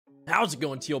How's it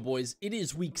going, Teal Boys? It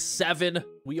is week 7.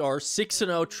 We are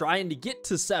 6-0, trying to get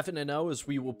to 7-0 as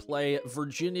we will play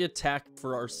Virginia Tech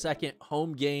for our second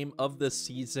home game of the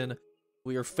season.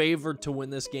 We are favored to win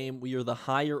this game. We are the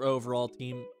higher overall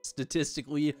team.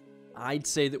 Statistically, I'd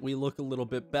say that we look a little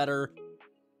bit better.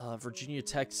 Virginia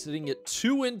Tech sitting at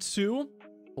 2-2,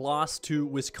 lost to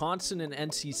Wisconsin and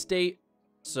NC State.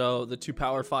 So the two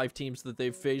Power 5 teams that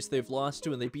they've faced, they've lost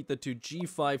to, and they beat the two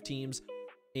G5 teams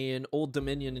in Old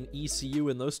Dominion and ECU,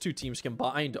 and those two teams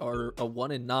combined are a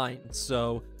 1-9.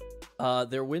 So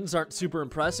their wins aren't super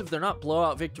impressive. They're not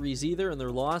blowout victories either, and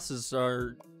their losses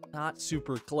are not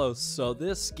super close. So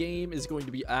this game is going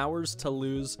to be ours to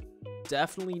lose.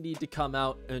 Definitely need to come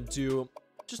out and do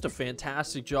just a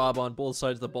fantastic job on both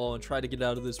sides of the ball and try to get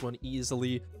out of this one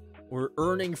easily. We're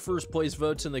earning first place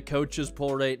votes in the coaches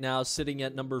poll right now, sitting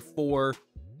at number 4.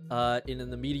 And in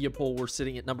the media poll, we're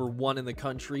sitting at number 1 in the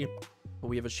country. But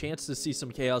we have a chance to see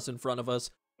some chaos in front of us.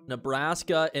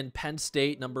 Nebraska and Penn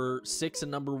State, number 6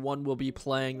 and number 1, will be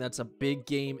playing. That's a big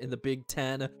game in the Big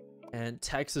Ten. And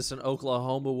Texas and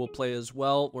Oklahoma will play as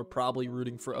well. We're probably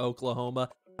rooting for Oklahoma.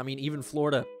 I mean, even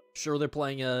Florida. Sure, they're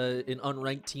playing an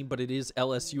unranked team, but it is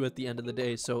LSU at the end of the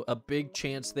day. So a big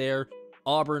chance there.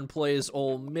 Auburn plays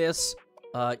Ole Miss.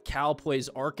 Cal plays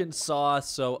Arkansas.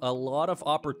 So a lot of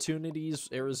opportunities.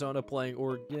 Arizona playing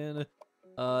Oregon.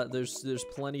 There's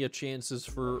plenty of chances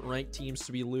for ranked teams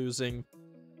to be losing.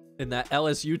 And that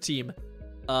LSU team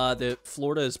that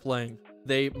Florida is playing,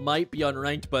 they might be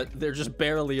unranked, but they're just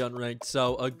barely unranked.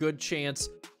 So a good chance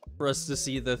for us to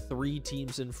see the 3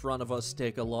 teams in front of us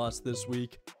take a loss this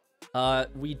week.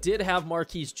 We did have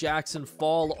Marquise Jackson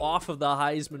fall off of the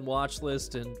Heisman watch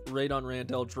list, and Radon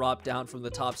Randall dropped down from the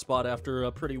top spot after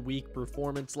a pretty weak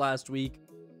performance last week.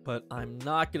 But I'm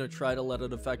not going to try to let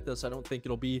it affect us. I don't think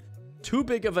it'll be too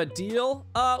big of a deal.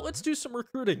 Let's do some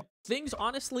recruiting. Things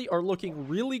honestly are looking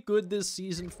really good this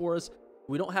season for us.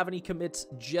 We don't have any commits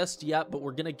just yet, but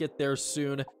we're going to get there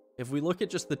soon. If we look at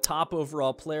just the top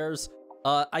overall players,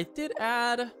 I did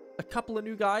add a couple of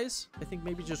new guys. I think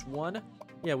maybe just one.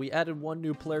 Yeah, we added one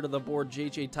new player to the board.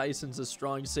 JJ Tyson's a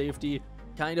strong safety.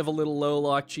 Kind of a little low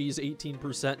lock cheese,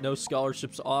 18%, no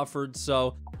scholarships offered.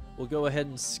 So we'll go ahead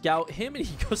and scout him, and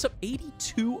he goes up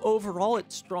 82 overall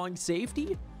at strong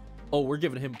safety. Oh, we're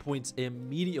giving him points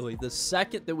immediately. The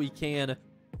second that we can,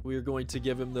 we're going to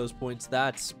give him those points.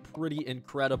 That's pretty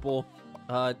incredible.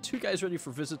 2 guys ready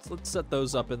for visits. Let's set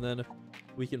those up, and then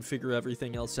we can figure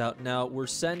everything else out. Now, we're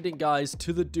sending guys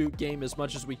to the Duke game as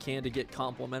much as we can to get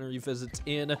complimentary visits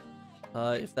in.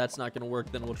 If that's not going to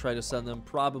work, then we'll try to send them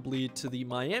probably to the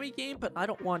Miami game, but I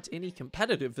don't want any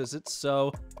competitive visits,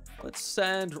 so let's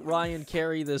send Ryan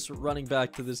Carey, this running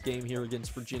back, to this game here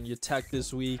against Virginia Tech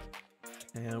this week.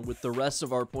 And with the rest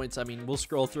of our points, I mean, we'll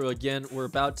scroll through again. We're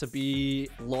about to be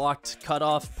locked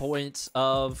cutoff points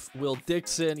of Will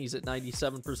Dixon. He's at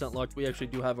 97% locked. We actually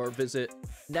do have our visit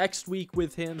next week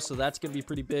with him, so that's going to be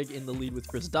pretty big. In the lead with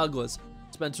Chris Douglas.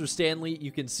 Spencer Stanley,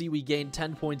 you can see we gained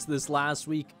 10 points this last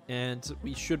week, and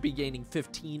we should be gaining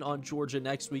 15 on Georgia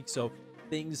next week, so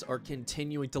things are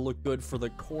continuing to look good for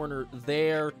the corner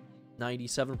there.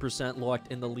 97%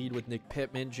 locked in the lead with Nick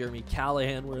Pittman. Jeremy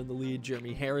Callahan, we're in the lead.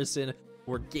 Jeremy Harrison,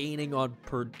 we're gaining on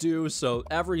Purdue, so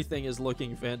everything is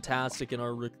looking fantastic in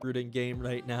our recruiting game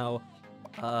right now.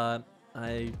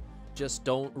 I just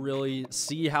don't really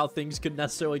see how things could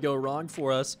necessarily go wrong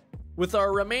for us. With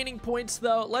our remaining points,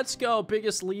 though, let's go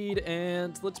biggest lead,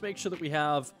 and let's make sure that we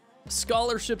have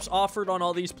scholarships offered on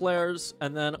all these players.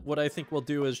 And then what I think we'll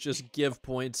do is just give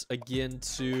points again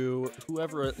to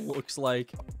whoever it looks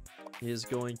like is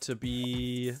going to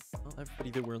be, well,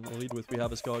 everybody that we're in the lead with, we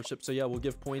have a scholarship. So yeah, we'll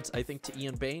give points, I think, to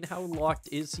Ian Bain. How locked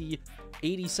is he?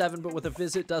 87, but with a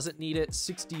visit, doesn't need it.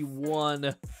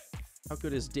 61. How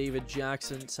good is David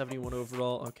Jackson? 71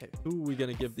 overall. Okay, who are we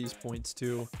going to give these points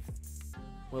to?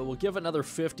 Well, we'll give another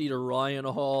 50 to Ryan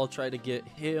Hall. Try to get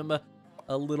him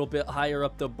a little bit higher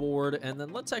up the board. And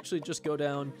then let's actually just go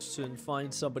down and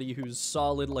find somebody who's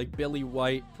solid, like Billy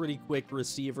White. Pretty quick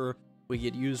receiver. We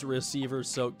could use a receiver,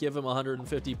 so give him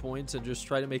 150 points and just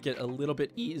try to make it a little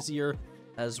bit easier,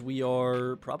 as we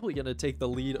are probably going to take the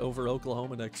lead over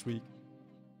Oklahoma next week.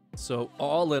 So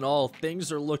all in all,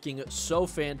 things are looking so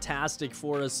fantastic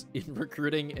for us in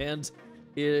recruiting and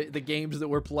the games that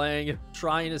we're playing.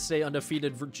 Trying to stay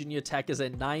undefeated. Virginia Tech is a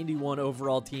 91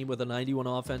 overall team with a 91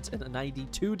 offense and a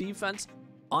 92 defense.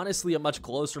 Honestly, a much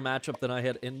closer matchup than I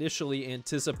had initially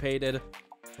anticipated.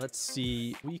 Let's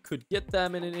see. We could get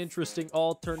them in an interesting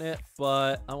alternate,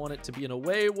 but I want it to be an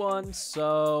away one,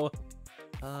 so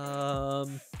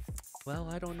well,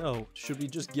 I don't know. Should we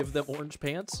just give them orange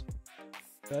pants?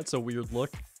 That's a weird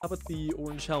look. How about the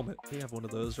orange helmet? They have one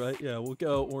of those, right? Yeah, we'll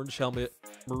go orange helmet,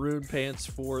 maroon pants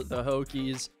for the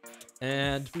Hokies.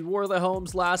 And we wore the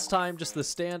homes last time, just the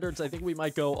standards. I think we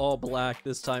might go all black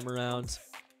this time around.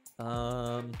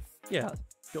 Yeah,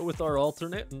 go with our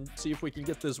alternate and see if we can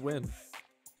get this win.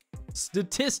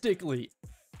 Statistically,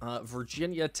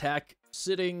 Virginia Tech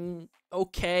sitting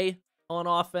okay on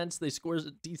offense. They score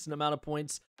a decent amount of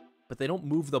points, but they don't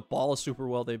move the ball super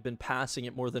well. They've been passing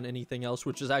it more than anything else,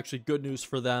 which is actually good news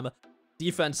for them.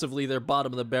 Defensively, they're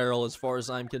bottom of the barrel as far as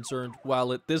I'm concerned,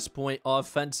 while at this point,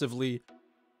 offensively,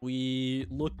 we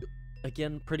look,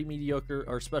 again, pretty mediocre.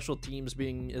 Our special teams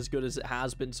being as good as it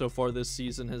has been so far this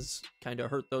season has kind of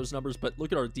hurt those numbers, but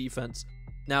look at our defense.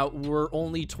 Now, we're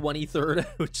only 23rd,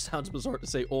 which sounds bizarre to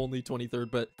say only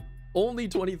 23rd, but only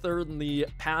 23rd in the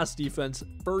pass defense,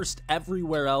 first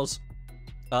everywhere else.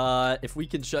 If we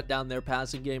can shut down their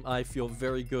passing game, I feel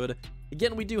very good.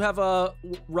 Again, we do have a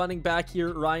running back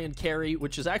here, Ryan Carey,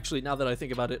 which is actually, now that I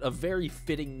think about it, a very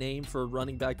fitting name for a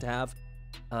running back to have.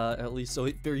 At least, so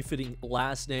very fitting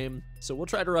last name. So we'll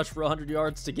try to rush for 100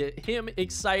 yards to get him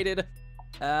excited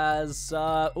as,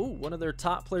 one of their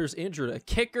top players injured. A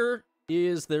kicker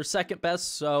is their second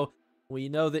best, so we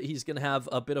know that he's going to have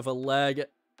a bit of a leg.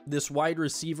 This wide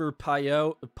receiver,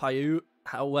 Payut,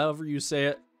 however you say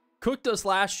it, cooked us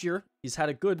last year. He's had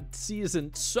a good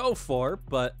season so far,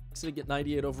 but he's going to get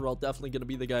 98 overall. Definitely going to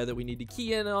be the guy that we need to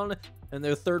key in on. And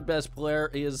their third best player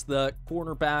is the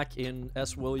cornerback in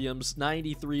S. Williams,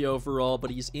 93 overall, but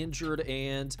he's injured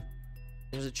and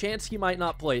there's a chance he might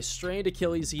not play. Strained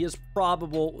Achilles, he is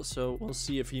probable, so we'll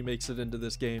see if he makes it into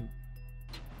this game.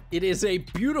 It is a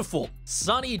beautiful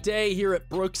sunny day here at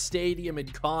Brooks Stadium in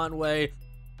Conway,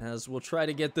 as we'll try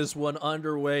to get this one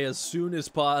underway as soon as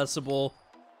possible.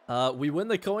 We win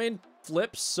the coin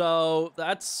flip, so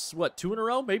that's, what, 2 in a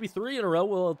row? Maybe 3 in a row.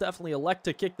 We'll definitely elect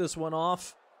to kick this one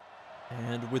off.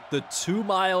 And with the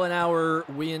 2-mile-an-hour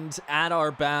wind at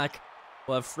our back,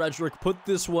 we'll have Frederick put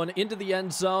this one into the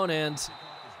end zone, and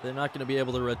they're not going to be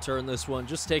able to return this one.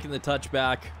 Just taking the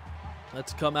touchback.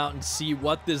 Let's come out and see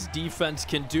what this defense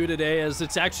can do today, as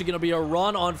it's actually going to be a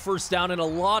run on first down in a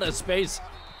lot of space.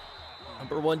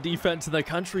 #1 defense in the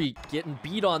country getting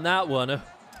beat on that one.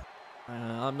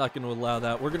 I'm not going to allow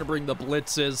that. We're going to bring the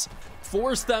blitzes,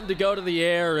 force them to go to the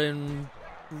air, and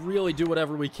really do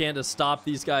whatever we can to stop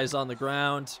these guys on the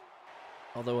ground.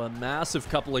 Although a massive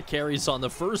couple of carries on the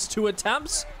first 2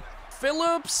 attempts.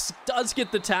 Phillips does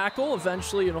get the tackle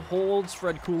eventually and holds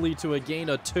Fred Cooley to a gain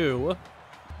of 2.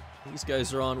 These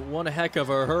guys are on one heck of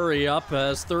a hurry up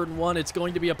as 3rd and 1. It's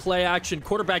going to be a play action.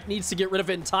 Quarterback needs to get rid of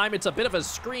it in time. It's a bit of a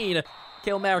screen.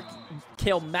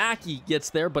 Kale Mackey gets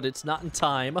there, but it's not in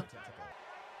time.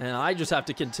 And I just have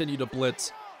to continue to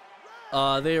blitz.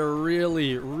 They are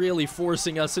really, really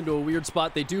forcing us into a weird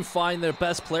spot. They do find their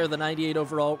best player, the 98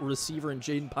 overall receiver, in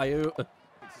Jaden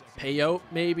Payot,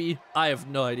 maybe? I have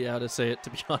no idea how to say it,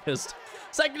 to be honest.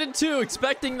 2nd and 2,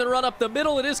 expecting the run up the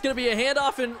middle. It is going to be a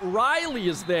handoff, and Riley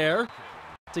is there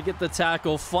to get the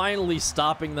tackle, finally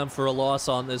stopping them for a loss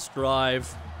on this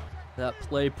drive. That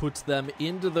play puts them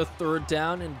into the 3rd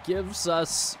down and gives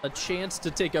us a chance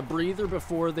to take a breather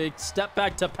before they step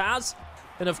back to pass.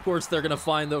 And of course, they're going to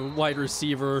find the wide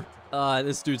receiver.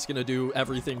 This dude's going to do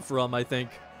everything for him, I think.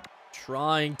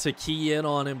 Trying to key in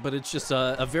on him, but it's just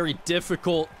a very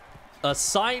difficult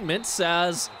assignment,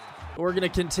 as we're going to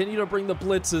continue to bring the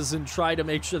blitzes and try to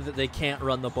make sure that they can't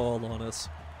run the ball on us.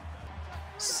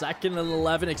 2nd and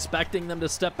 11, expecting them to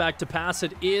step back to pass.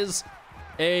 It is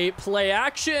a play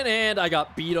action, and I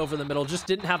got beat over the middle. Just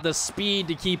didn't have the speed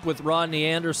to keep with Rodney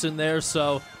Anderson there,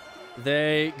 so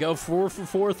they go 4 for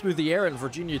 4 through the air, and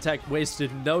Virginia Tech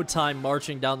wasted no time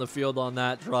marching down the field on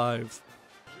that drive.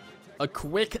 A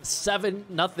quick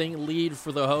 7-0 lead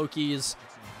for the Hokies.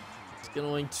 It's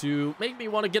going to make me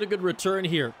want to get a good return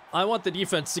here. I want the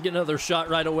defense to get another shot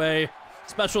right away.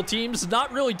 Special teams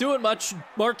not really doing much.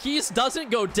 Marquise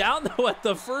doesn't go down, though, at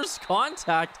the first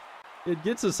contact. It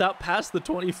gets us out past the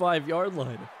 25-yard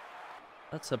line.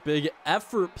 That's a big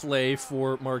effort play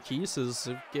for Marquise, as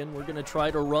again, we're going to try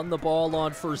to run the ball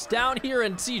on first down here,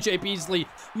 and CJ Beasley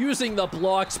using the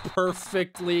blocks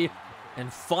perfectly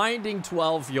and finding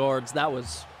 12 yards. That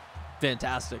was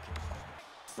fantastic.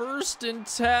 1st and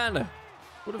 10.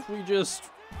 What if we just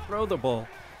throw the ball?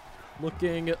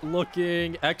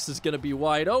 Looking. X is going to be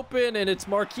wide open, and it's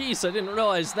Marquise. I didn't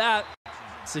realize that.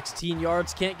 16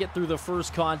 yards. Can't get through the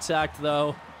first contact,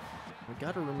 though. We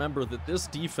got to remember that this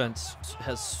defense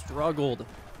has struggled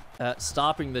at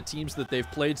stopping the teams that they've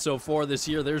played so far this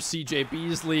year. There's CJ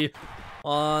Beasley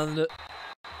on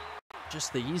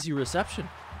just the easy reception.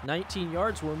 19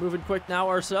 yards. We're moving quick now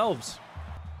ourselves.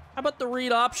 How about the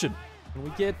read option? Can we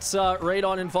get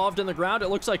Radon involved in the ground? It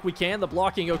looks like we can. The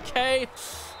blocking okay.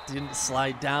 Didn't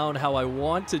slide down how I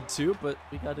wanted to, but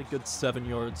we got a good 7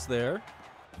 yards there.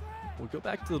 We'll go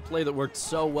back to the play that worked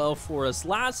so well for us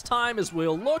last time as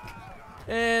we'll look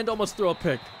and almost throw a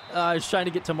pick. I was trying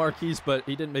to get to Marquise, but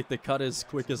he didn't make the cut as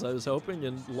quick as I was hoping,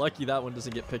 and lucky that one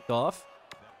doesn't get picked off.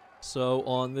 So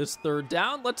on this 3rd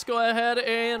down, let's go ahead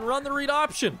and run the read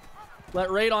option. Let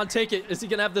Radon take it. Is he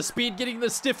going to have the speed? Getting the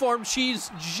stiff arm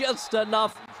cheese just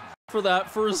enough for that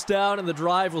 1st down, and the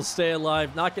drive will stay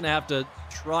alive. Not going to have to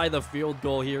try the field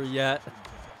goal here yet.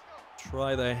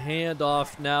 Try the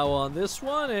handoff now on this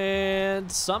one, and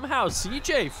somehow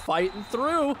CJ fighting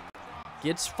through.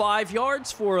 Gets 5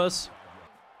 yards for us.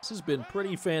 This has been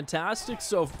pretty fantastic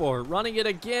so far. Running it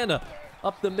again.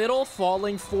 Up the middle,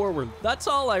 falling forward. That's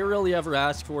all I really ever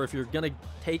ask for if you're going to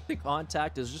take the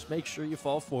contact, is just make sure you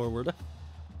fall forward.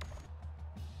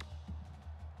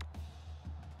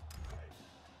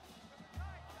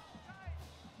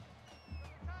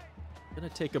 Going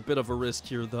to take a bit of a risk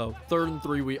here, though. 3rd and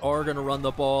 3, we are going to run the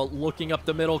ball. Looking up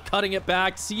the middle, cutting it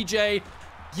back. CJ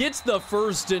gets the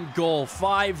 1st and goal.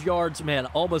 5 yards, man.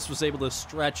 Almost was able to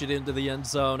stretch it into the end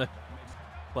zone.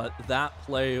 But that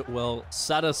play will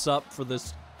set us up for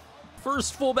this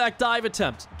first fullback dive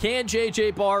attempt. Can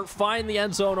JJ Barr find the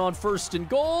end zone on 1st and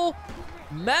goal?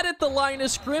 Met at the line of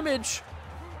scrimmage,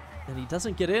 and he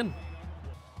doesn't get in.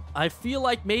 I feel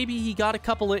like maybe he got a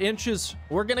couple of inches.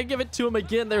 We're going to give it to him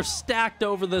again. They're stacked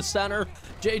over the center.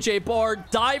 JJ Barr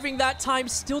diving that time,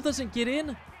 still doesn't get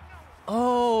in.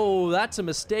 Oh, that's a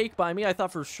mistake by me. I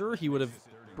thought for sure he would have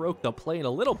broke the plane a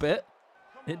little bit.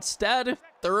 Instead,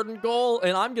 3rd and goal,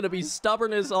 and I'm going to be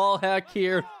stubborn as all heck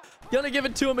here. Going to give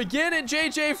it to him again, and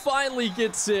JJ finally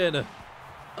gets in.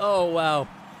 Oh, wow.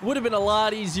 Would have been a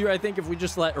lot easier, I think, if we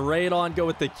just let Radon go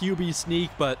with the QB sneak,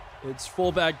 but it's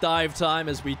fullback dive time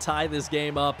as we tie this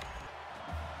game up.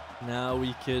 Now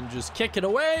we can just kick it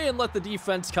away and let the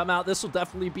defense come out. This will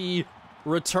definitely be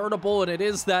returnable, and it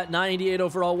is that 98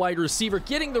 overall wide receiver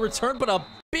getting the return, but a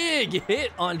big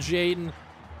hit on Jaden.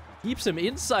 Keeps him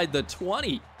inside the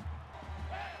 20.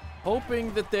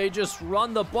 Hoping that they just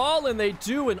run the ball, and they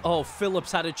do. And oh,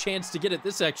 Phillips had a chance to get it.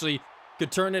 This actually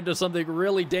could turn into something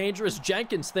really dangerous.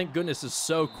 Jenkins, thank goodness, is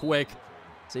so quick.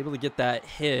 He's able to get that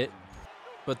hit.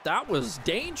 But that was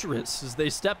dangerous as they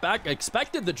step back. I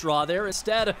expected the draw there.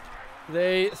 Instead,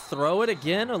 they throw it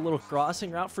again. A little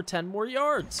crossing route for 10 more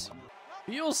yards.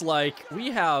 Feels like we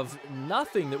have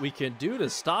nothing that we can do to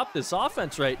stop this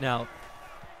offense right now.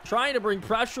 Trying to bring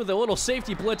pressure, the little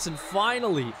safety blitz, and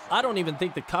finally, I don't even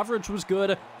think the coverage was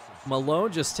good.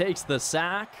 Malone just takes the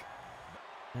sack.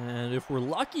 And if we're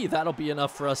lucky, that'll be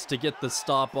enough for us to get the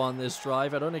stop on this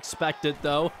drive. I don't expect it,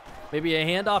 though. Maybe a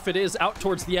handoff it is out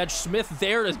towards the edge. Smith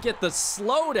there to get the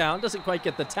slowdown. Doesn't quite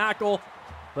get the tackle,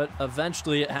 but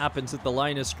eventually it happens at the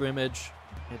line of scrimmage.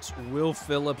 It's Will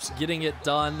Phillips getting it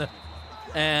done.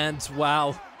 And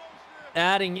wow,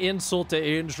 adding insult to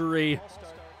injury.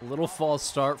 A little false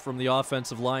start from the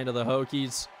offensive line of the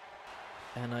Hokies.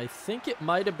 And I think it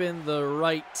might have been the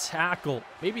right tackle.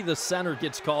 Maybe the center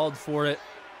gets called for it.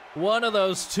 One of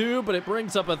those two, but it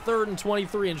brings up a 3rd and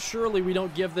 23, and surely we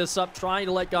don't give this up, trying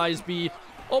to let guys be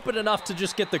open enough to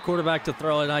just get the quarterback to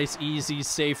throw a nice, easy,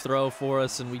 safe throw for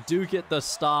us, and we do get the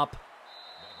stop.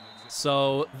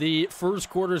 So the first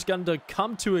quarter is going to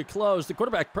come to a close. The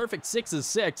quarterback perfect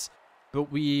 6-6,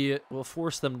 but we will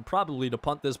force them probably to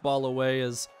punt this ball away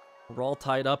as we're all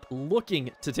tied up,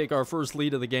 looking to take our first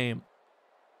lead of the game.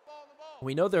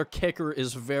 We know their kicker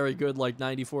is very good, like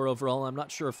 94 overall. I'm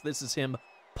not sure if this is him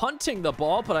punting the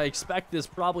ball, but I expect this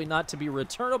probably not to be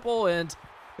returnable, and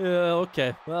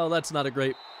okay, well, that's not a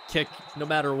great kick no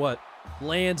matter what.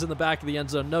 Lands in the back of the end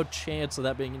zone. No chance of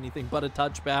that being anything but a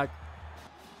touchback.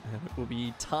 And it will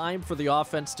be time for the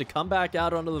offense to come back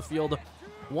out onto the field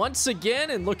once again,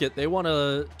 and look, they want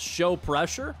to show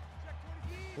pressure.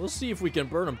 We'll see if we can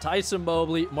burn them. Tyson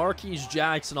Mobley, Marquise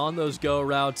Jackson on those go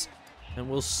routes, and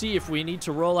we'll see if we need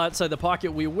to roll outside the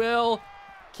pocket. We will.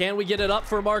 Can we get it up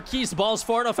for Marquise? The ball's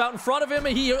far enough out in front of him,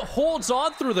 and he holds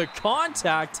on through the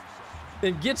contact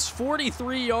and gets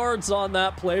 43 yards on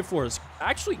that play for us.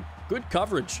 Actually, good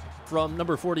coverage from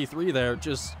number 43 there.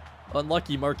 Just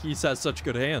unlucky Marquise has such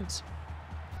good hands.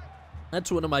 That's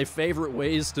one of my favorite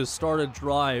ways to start a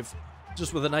drive.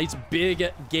 Just with a nice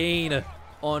big gain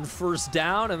on 1st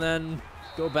down, and then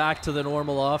go back to the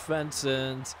normal offense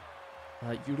and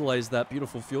utilize that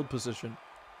beautiful field position.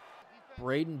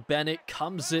 Braden Bennett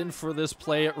comes in for this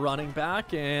play at running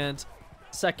back, and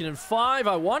 2nd and 5.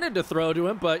 I wanted to throw to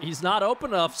him, but he's not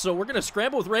open enough, so we're going to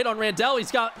scramble with Radon Randall.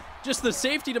 He's got just the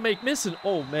safety to make miss, and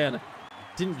oh man,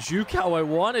 didn't juke how I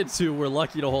wanted to. We're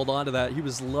lucky to hold on to that. He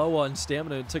was low on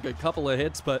stamina and took a couple of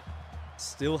hits, but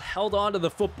still held on to the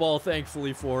football,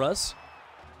 thankfully, for us.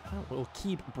 We'll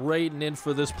keep Braden in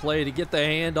for this play to get the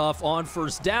handoff on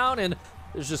first down, and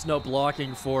there's just no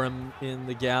blocking for him in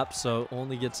the gap, so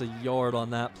only gets a yard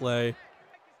on that play.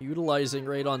 Utilizing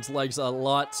Radon's legs a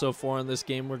lot so far in this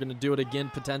game. We're going to do it again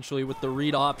potentially with the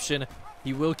read option.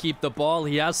 He will keep the ball.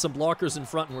 He has some blockers in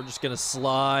front, and we're just going to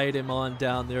slide him on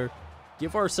down there.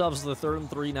 Give ourselves the 3rd and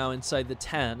 3 now inside the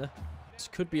 10. This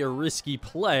could be a risky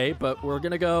play, but we're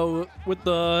going to go with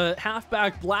the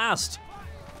halfback blast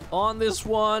on this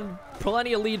one.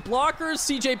 Plenty of lead blockers.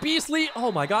 CJ Beasley.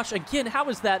 Oh my gosh, again, how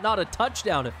is that not a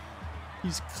touchdown?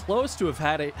 He's close to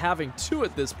having 2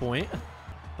 at this point.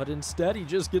 But instead, he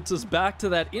just gets us back to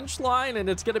that inch line, and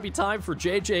it's going to be time for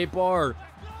JJ Barr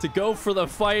to go for the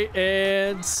fight.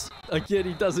 And again,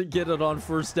 he doesn't get it on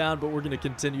first down, but we're going to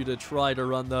continue to try to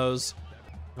run those.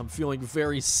 I'm feeling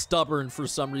very stubborn for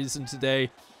some reason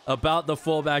today about the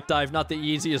fullback dive. Not the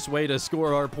easiest way to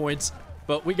score our points,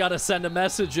 but we got to send him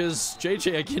messages.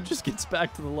 JJ again just gets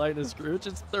back to the line of scrimmage.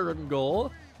 It's 3rd and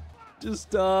goal.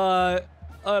 Just, I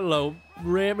don't know,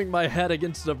 ramming my head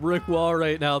against a brick wall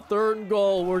right now. 3rd and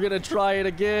goal. We're going to try it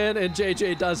again, and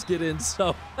JJ does get in.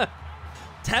 So,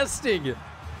 testing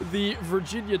the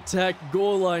Virginia Tech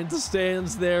goal line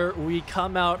stands there. We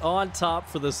come out on top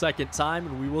for the 2nd time,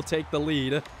 and we will take the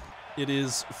lead. It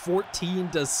is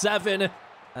 14-7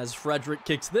 as Frederick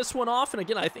kicks this one off. And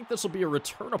again, I think this will be a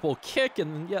returnable kick,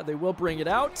 and yeah, they will bring it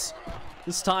out.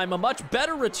 This time, a much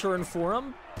better return for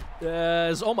him.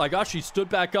 As, oh my gosh, he stood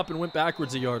back up and went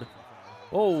backwards a yard.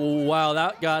 Oh, wow,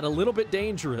 that got a little bit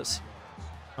dangerous.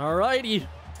 Alrighty,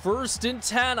 1st and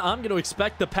 10. I'm going to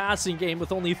expect the passing game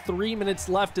with only 3 minutes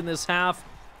left in this half.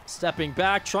 Stepping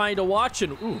back, trying to watch,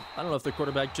 and ooh, I don't know if the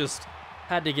quarterback just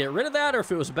had to get rid of that or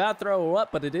if it was a bad throw or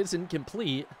what, but it is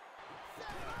incomplete.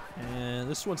 And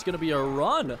this one's going to be a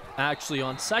run, actually,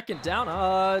 on 2nd down.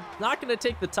 Not going to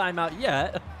take the timeout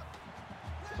yet.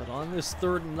 But on this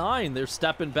 3rd and 9, they're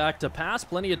stepping back to pass.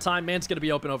 Plenty of time. Man's going to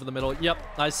be open over the middle. Yep,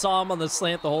 I saw him on the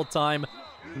slant the whole time.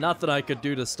 Nothing I could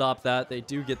do to stop that. They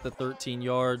do get the 13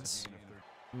 yards.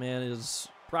 Man is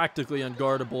practically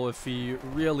unguardable if he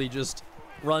really just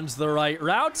runs the right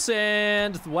routes.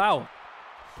 And, wow.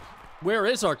 Where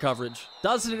is our coverage?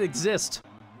 Doesn't it exist?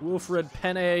 Wilfred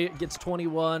Penne gets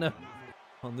 21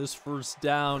 on this 1st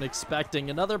down. Expecting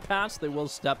another pass. They will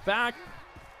step back.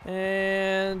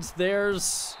 And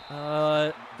there's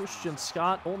Christian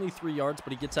Scott, only 3 yards,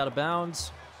 but he gets out of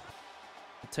bounds.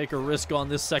 We'll take a risk on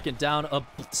this 2nd down. A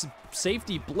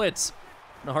safety blitz.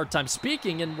 And a hard time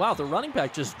speaking. And wow, the running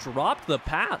back just dropped the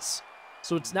pass.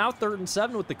 So it's now 3rd and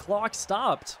 7 with the clock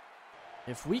stopped.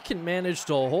 If we can manage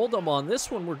to hold them on this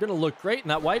one, we're going to look great.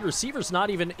 And that wide receiver's not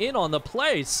even in on the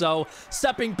play. So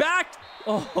stepping back.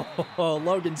 Oh,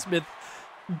 Logan Smith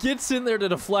gets in there to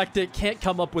deflect it. Can't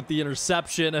come up with the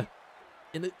interception.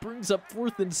 And it brings up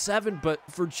 4th and 7, but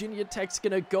Virginia Tech's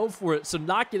going to go for it. So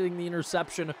not getting the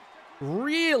interception,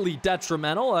 really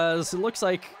detrimental, as it looks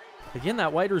like, again,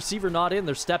 that wide receiver not in.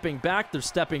 They're stepping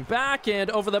back.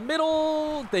 And over the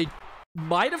middle, they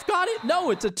might have got it. No,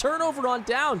 it's a turnover on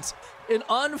downs. An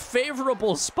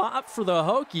unfavorable spot for the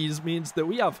Hokies means that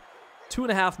we have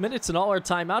 2.5 minutes and all our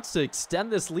timeouts to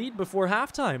extend this lead before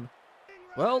halftime.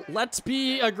 Well, let's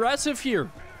be aggressive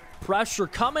here. Pressure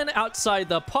coming outside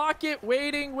the pocket.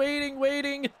 Waiting. We're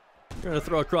going to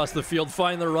throw across the field,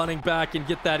 find the running back, and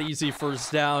get that easy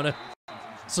 1st down.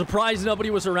 Surprised nobody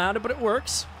was around it, but it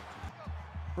works.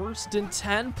 1st and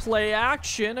 10, play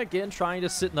action. Again, trying to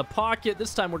sit in the pocket.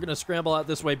 This time we're going to scramble out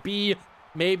this way. B,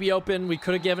 maybe open. We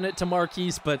could have given it to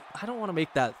Marquise, but I don't want to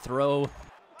make that throw.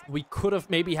 We could have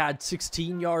maybe had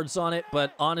 16 yards on it,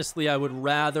 but honestly, I would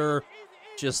rather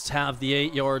just have the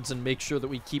 8 yards and make sure that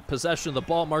we keep possession of the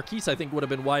ball. Marquise, I think, would have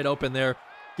been wide open there.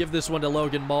 Give this one to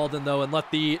Logan Malden, though, and let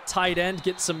the tight end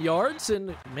get some yards.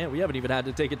 And, man, we haven't even had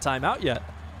to take a timeout yet.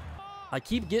 I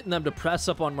keep getting them to press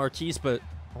up on Marquise, but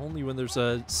only when there's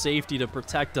a safety to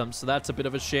protect them, so that's a bit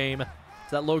of a shame.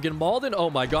 Is that Logan Malden? Oh,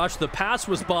 my gosh, the pass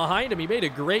was behind him. He made a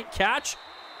great catch.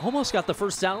 Almost got the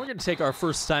 1st down. We're going to take our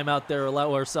 1st time out there,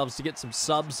 allow ourselves to get some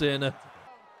subs in.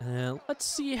 And let's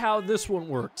see how this one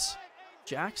works.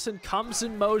 Jackson comes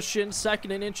in motion,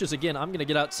 2nd and inches. Again, I'm going to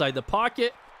get outside the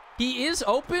pocket. He is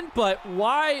open, but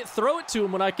why throw it to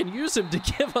him when I can use him to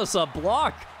give us a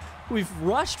block? We've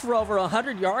rushed for over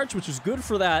 100 yards, which is good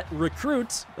for that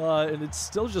recruit. And it's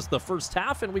still just the 1st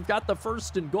half, and we've got the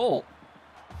 1st and goal.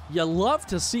 You love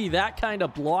to see that kind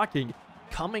of blocking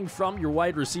coming from your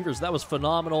wide receivers. That was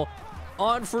phenomenal.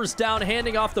 On first down,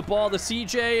 handing off the ball to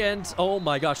CJ, and oh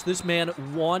my gosh, this man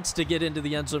wants to get into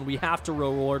the end zone. We have to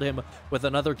reward him with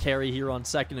another carry here on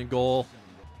 2nd and goal.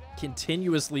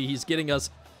 Continuously, he's getting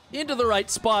us into the right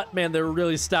spot. Man, they're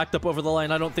really stacked up over the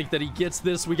line. I don't think that he gets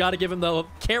this. We got to give him the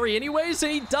carry anyways,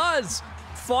 and he does.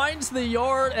 Finds the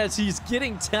yard as he's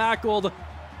getting tackled,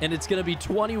 and it's going to be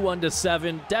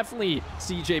 21-7. Definitely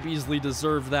CJ Beasley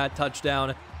deserved that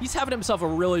touchdown. He's having himself a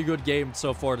really good game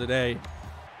so far today.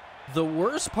 The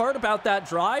worst part about that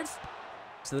drive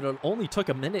is that it only took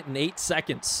 1 minute and 8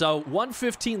 seconds. So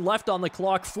 1:15 left on the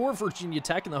clock for Virginia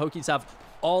Tech, and the Hokies have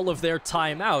all of their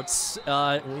timeouts.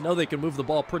 We know they can move the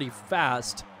ball pretty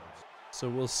fast. So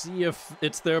we'll see if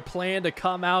it's their plan to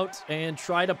come out and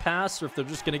try to pass, or if they're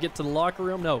just going to get to the locker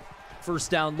room. No. First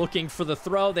down, looking for the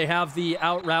throw. They have the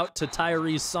out route to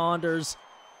Tyrese Saunders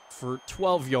for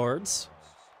 12 yards.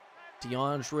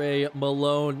 DeAndre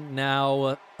Malone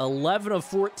now 11 of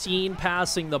 14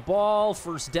 passing the ball.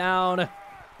 First down.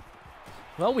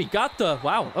 Well, we got the...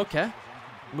 Wow, okay.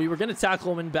 We were going to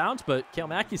tackle him inbounds, but Kale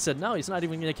Mackey said no, he's not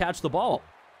even going to catch the ball.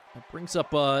 That brings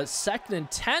up a 2nd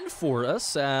and 10 for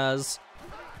us, as,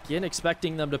 again,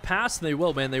 expecting them to pass. And they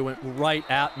will, man. They went right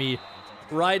at me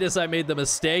right as I made the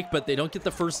mistake, but they don't get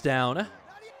the first down.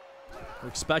 We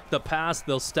expect the pass.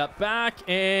 They'll step back,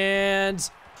 and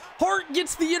Hart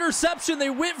gets the interception. They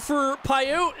went for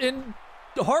Paiute, and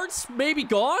Hart's maybe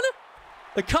gone.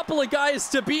 A couple of guys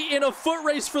to be in a foot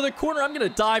race for the corner. I'm going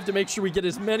to dive to make sure we get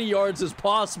as many yards as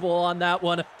possible on that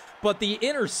one. But the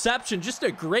interception, just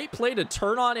a great play to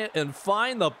turn on it and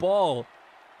find the ball.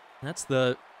 That's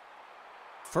the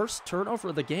first turnover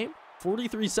of the game.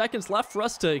 43 seconds left for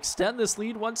us to extend this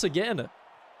lead once again.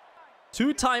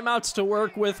 2 timeouts to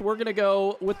work with. We're going to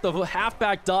go with the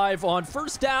halfback dive on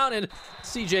first down, and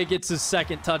CJ gets his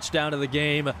 2nd touchdown of the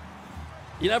game.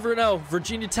 You never know.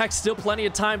 Virginia Tech still plenty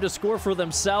of time to score for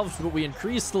themselves, but we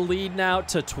increase the lead now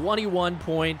to 21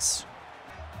 points.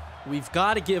 We've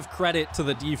got to give credit to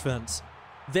the defense.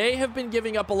 They have been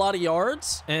giving up a lot of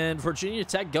yards, and Virginia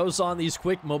Tech goes on these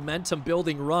quick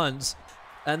momentum-building runs.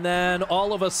 And then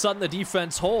all of a sudden the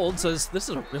defense holds, as this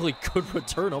is a really good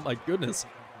return. Oh my goodness.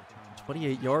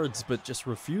 28 yards, but just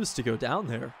refused to go down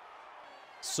there.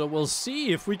 So we'll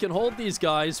see if we can hold these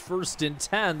guys. 1st and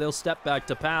 10. They'll step back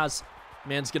to pass.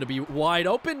 Man's going to be wide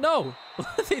open. No.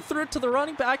 They threw it to the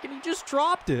running back, and he just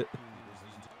dropped it.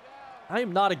 I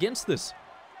am not against this.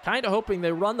 Kind of hoping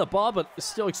they run the ball, but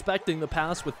still expecting the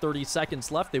pass with 30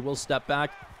 seconds left. They will step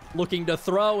back, looking to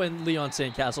throw, and Leon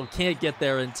Sandcastle can't get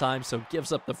there in time, so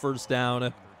gives up the first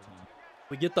down.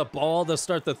 We get the ball to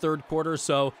start the 3rd quarter,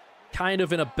 so kind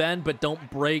of in a bend but don't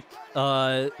break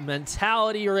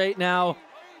mentality right now.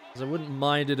 I wouldn't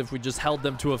mind it if we just held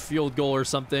them to a field goal or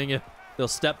something. They'll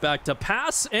step back to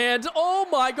pass, and oh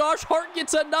my gosh, Hart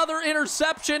gets another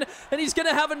interception, and he's going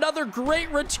to have another great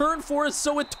return for us.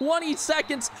 So with 20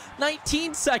 seconds,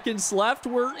 19 seconds left,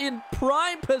 we're in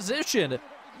prime position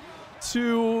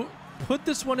to put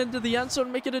this one into the end zone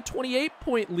and make it a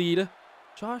 28-point lead.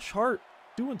 Josh Hart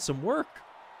doing some work.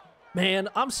 Man,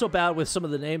 I'm so bad with some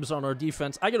of the names on our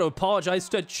defense. I got to apologize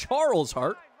to Charles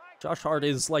Hart. Josh Hart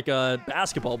is like a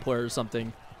basketball player or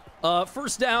something.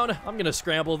 First down. I'm going to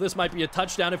scramble. This might be a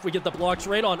touchdown if we get the blocks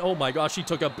right on. Oh my gosh, he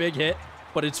took a big hit,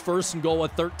 but it's 1st and goal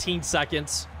with 13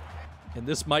 seconds. And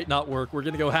this might not work. We're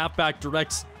going to go halfback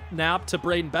direct snap to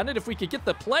Braden Bennett. If we could get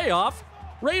the play off.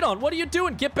 Radon, what are you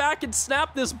doing? Get back and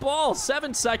snap this ball.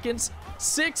 7 seconds.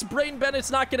 6. Braden Bennett's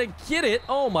not going to get it.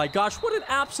 Oh my gosh, what an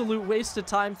absolute waste of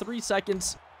time. 3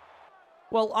 seconds.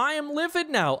 Well, I am livid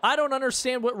now. I don't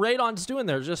understand what Radon's doing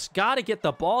there. Just got to get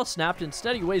the ball snapped.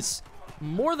 Instead, he wastes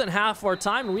more than half our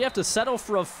time, and we have to settle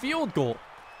for a field goal.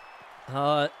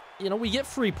 You know, we get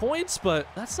free points, but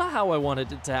that's not how I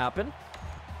wanted it to happen.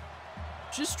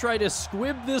 Just try to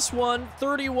squib this one.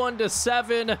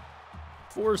 31-7.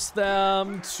 Force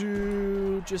them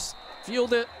to just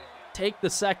field it. Take the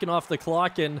 2nd off the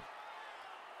clock, and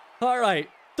all right.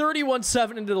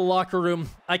 31-7 into the locker room.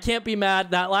 I can't be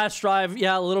mad. That last drive,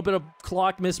 yeah, a little bit of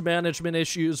clock mismanagement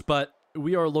issues, but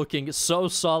we are looking so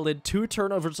solid. 2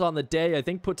 turnovers on the day, I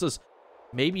think puts us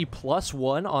maybe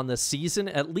 +1 on the season,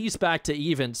 at least back to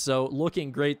even. So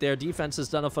looking great there. Defense has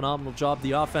done a phenomenal job.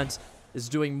 The offense is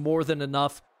doing more than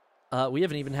enough. We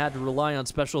haven't even had to rely on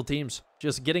special teams.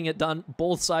 Just getting it done,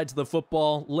 both sides of the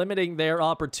football, limiting their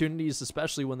opportunities,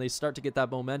 especially when they start to get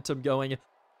that momentum going.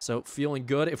 So feeling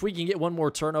good. If we can get one more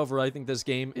turnover, I think this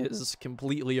game is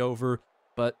completely over.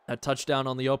 But a touchdown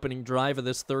on the opening drive of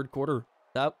this 3rd quarter,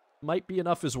 that might be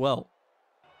enough as well.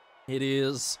 It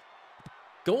is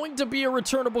going to be a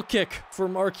returnable kick for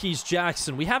Marquise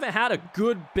Jackson. We haven't had a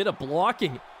good bit of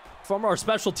blocking from our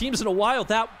special teams in a while.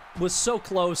 That was so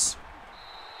close,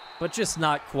 but just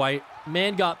not quite.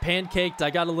 Man got pancaked. I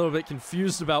got a little bit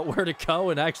confused about where to go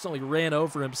and accidentally ran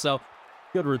over him. So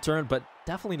good return, but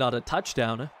definitely not a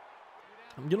touchdown.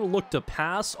 I'm going to look to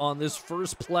pass on this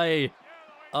first play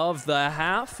of the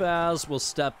half as we'll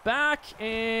step back,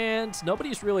 and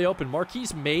nobody's really open.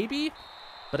 Marquise maybe,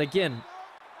 but again,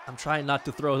 I'm trying not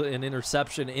to throw an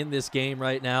interception in this game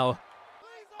right now.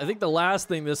 I think the last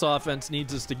thing this offense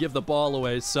needs is to give the ball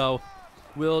away, so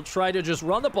we'll try to just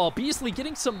run the ball. Beasley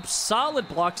getting some solid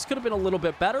blocks. Could have been a little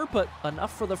bit better, but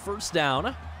enough for the first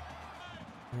down.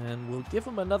 And we'll give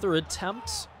him another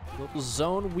attempt. A little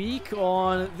zone weak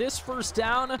on this first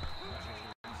down.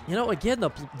 You know, again,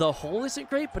 the hole isn't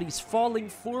great, but he's falling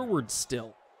forward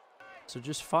still. So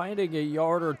just finding a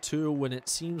yard or two when it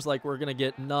seems like we're going to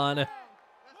get none.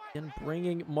 And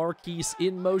bringing Marquise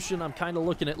in motion. I'm kind of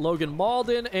looking at Logan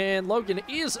Malden, and Logan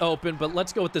is open, but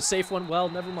let's go with the safe one. Well,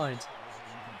 never mind.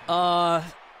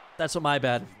 That's my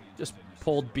bad. Just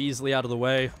pulled Beasley out of the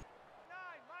way.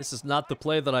 This is not the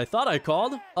play that I thought I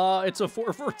called. It's a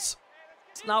forwards.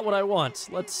 It's not what I want.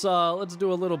 Let's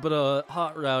do a little bit of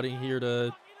hot routing here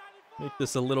to make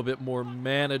this a little bit more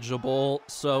manageable.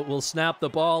 So we'll snap the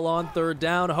ball on third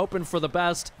down, hoping for the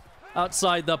best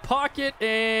outside the pocket,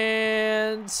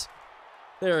 and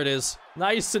there it is.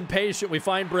 Nice and patient. We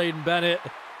find Braden Bennett.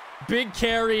 Big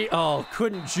carry. Oh,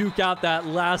 couldn't juke out that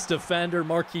last defender.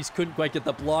 Marquise couldn't quite get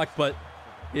the block, but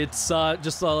it's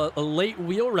just a late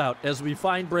wheel route as we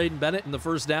find Braden Bennett in the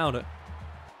first down.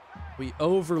 We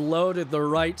overloaded the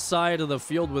right side of the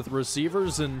field with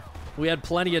receivers, and we had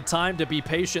plenty of time to be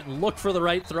patient and look for the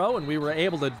right throw, and we were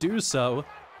able to do so.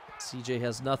 CJ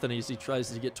has nothing as he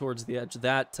tries to get towards the edge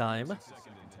that time.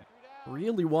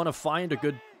 Really want to find a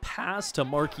good pass to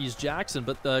Marquise Jackson,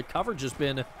 but the coverage has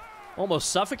been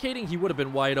almost suffocating. He would have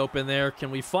been wide open there.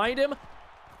 Can we find him?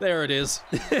 There it is.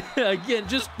 Again,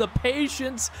 just the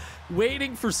patience,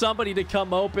 waiting for somebody to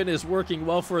come open is working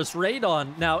well for us.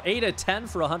 Radon now 8 of 10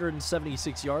 for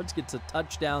 176 yards. Gets a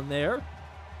touchdown there.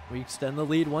 We extend the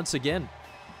lead once again.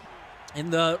 In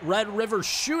the Red River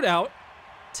Shootout,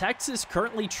 Texas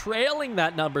currently trailing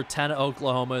that number 10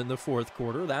 Oklahoma in the fourth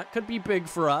quarter. That could be big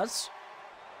for us.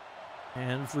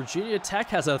 And Virginia Tech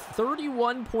has a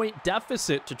 31-point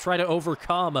deficit to try to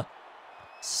overcome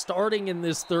starting in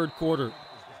this third quarter.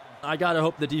 I gotta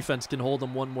hope the defense can hold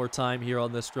them one more time here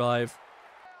on this drive.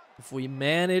 If we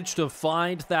manage to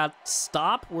find that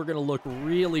stop, we're gonna look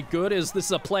really good as this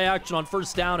is a play action on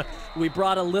first down. We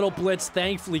brought a little blitz.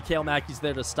 Thankfully, Kale Mackey's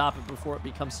there to stop it before it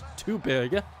becomes too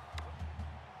big.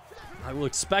 I will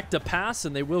expect a pass,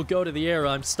 and they will go to the air.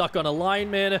 I'm stuck on a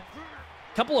lineman.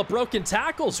 Couple of broken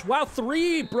tackles. Wow,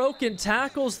 3 broken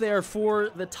tackles there for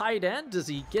the tight end as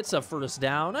he gets a first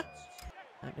down.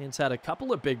 That means had a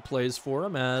couple of big plays for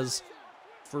him as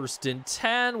first and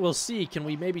 10. We'll see. Can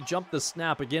we maybe jump the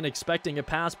snap? Again, expecting a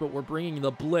pass, but we're bringing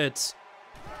the blitz.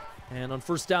 And on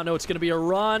first down, no, it's going to be a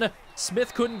run.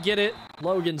 Smith couldn't get it.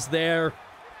 Logan's there.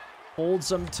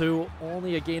 Holds him to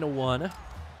only a gain of 1.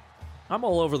 I'm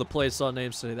all over the place on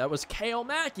names today. That was Kale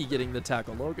Mackey getting the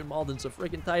tackle. Logan Malden's a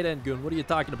freaking tight end, Goon. What are you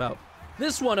talking about?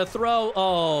 This one, a throw.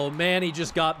 Oh, man, he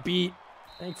just got beat.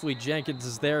 Thankfully, Jenkins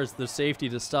is there as the safety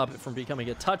to stop it from becoming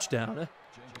a touchdown.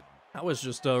 That was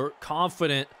just a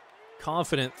confident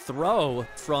throw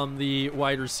from the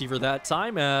wide receiver that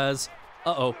time as...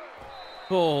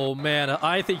 Oh, man,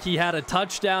 I think he had a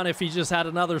touchdown if he just had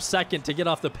another second to get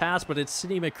off the pass, but it's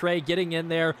Sidney McRae getting in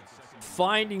there,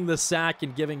 finding the sack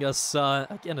and giving us,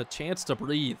 again, a chance to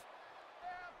breathe.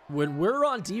 When we're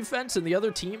on defense and the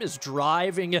other team is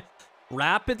driving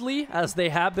rapidly, as they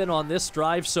have been on this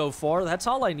drive so far, that's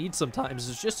all I need sometimes,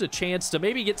 is just a chance to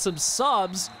maybe get some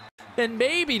subs and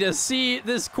maybe to see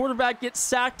this quarterback get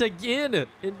sacked again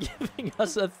and giving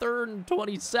us a 3rd and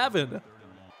 27.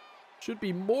 Should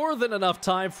be more than enough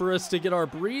time for us to get our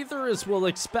breather, as we'll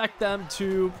expect them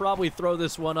to probably throw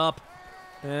this one up.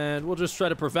 And we'll just try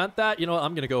to prevent that. You know what?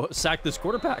 I'm going to go sack this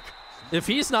quarterback. If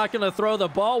he's not going to throw the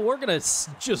ball, we're going to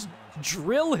just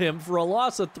drill him for a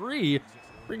loss of 3.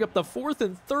 Bring up the 4th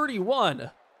and 31.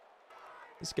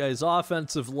 This guy's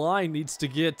offensive line needs to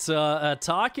get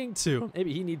talking to.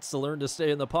 Maybe he needs to learn to stay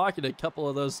in the pocket a couple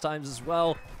of those times as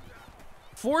well.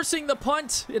 Forcing the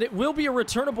punt, and it will be a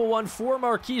returnable one for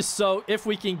Marquise. So if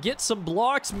we can get some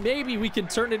blocks, maybe we can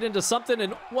turn it into something.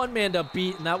 And one man to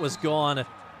beat, and that was gone.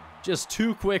 Just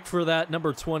too quick for that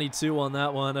number 22 on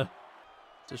that one.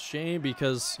 It's a shame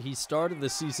because he started the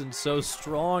season so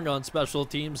strong on special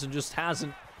teams and just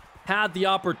hasn't had the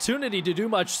opportunity to do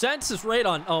much. Sense is right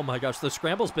on. Oh my gosh, the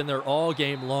scramble's been there all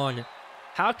game long.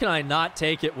 How can I not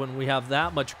take it when we have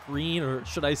that much green, or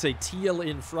should I say teal,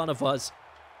 in front of us?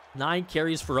 9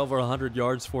 carries for over 100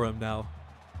 yards for him now.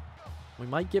 We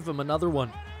might give him another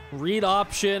one. Read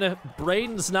option.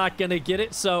 Braden's not going to get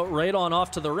it, so right on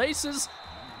off to the races.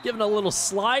 Giving a little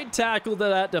slide tackle to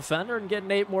that defender and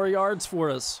getting 8 more yards for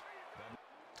us.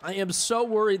 I am so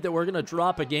worried that we're going to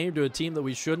drop a game to a team that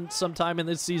we shouldn't sometime in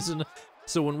this season.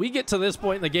 So when we get to this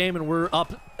point in the game and we're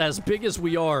up as big as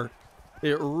we are,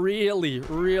 it really,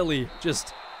 really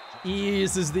just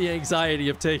eases the anxiety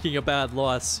of taking a bad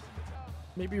loss.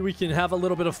 Maybe we can have a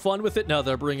little bit of fun with it. No,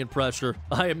 they're bringing pressure.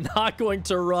 I am not going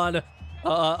to run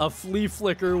a flea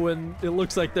flicker when it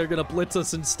looks like they're going to blitz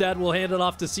us. Instead, we'll hand it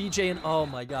off to CJ, and oh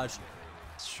my gosh.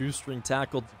 Shoestring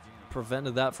tackle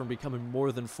prevented that from becoming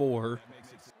more than 4.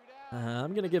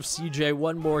 I'm going to give CJ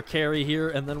one more carry here,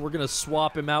 and then we're going to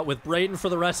swap him out with Braden for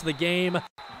the rest of the game.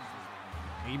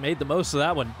 He made the most of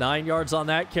that one. 9 yards on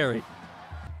that carry.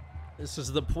 This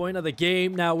is the point of the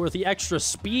game now where the extra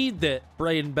speed that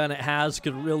Braden Bennett has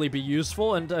could really be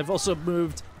useful. And I've also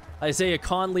moved Isaiah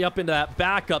Conley up into that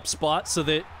backup spot so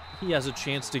that he has a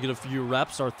chance to get a few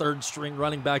reps. Our 3rd string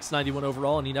running back's 91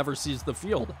 overall, and he never sees the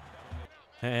field.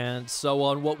 And so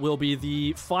on what will be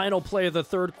the final play of the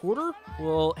 3rd quarter,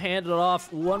 we'll hand it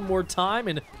off one more time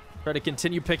and try to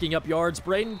continue picking up yards.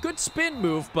 Braden, good spin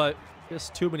move, but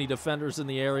just too many defenders in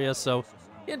the area, so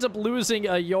he ends up losing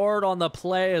a yard on the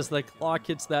play as the clock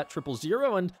hits that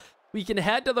 0-0, and we can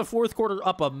head to the 4th quarter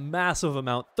up a massive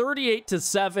amount.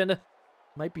 38-7.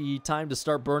 Might be time to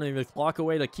start burning the clock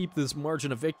away to keep this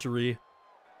margin of victory.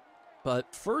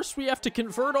 But first, we have to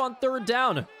convert on 3rd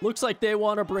down. Looks like they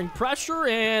want to bring pressure,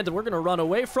 and we're going to run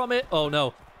away from it. Oh,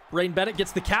 no. Braden Bennett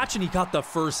gets the catch, and he got the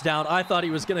 1st down. I thought he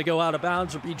was going to go out of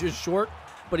bounds or be just short,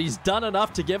 but he's done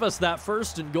enough to give us that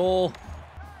 1st and goal.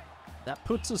 That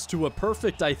puts us to a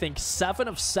perfect, I think, 7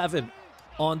 of 7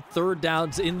 on 3rd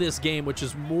downs in this game, which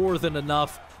is more than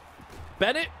enough.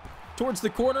 Bennett towards the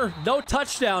corner, no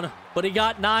touchdown, but he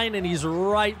got 9, and he's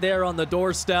right there on the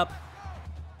doorstep.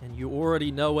 And you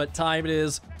already know what time it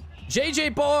is.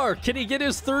 JJ Barr, can he get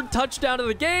his 3rd touchdown of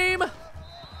the game?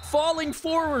 Falling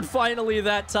forward finally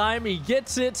that time. He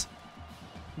gets it.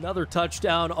 Another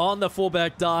touchdown on the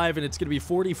fullback dive, and it's going to be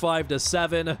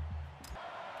 45-7.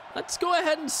 Let's go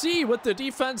ahead and see what the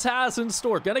defense has in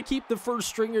store. Gonna keep the 1st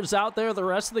stringers out there the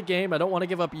rest of the game. I don't want to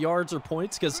give up yards or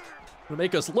points because it'll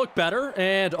make us look better.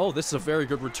 And, oh, this is a very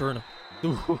good return.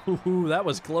 Ooh, that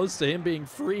was close to him being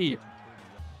free.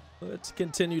 Let's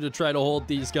continue to try to hold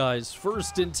these guys.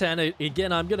 1st and 10.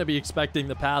 Again, I'm going to be expecting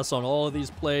the pass on all of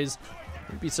these plays.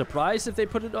 I'd be surprised if they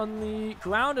put it on the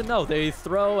ground. And no, they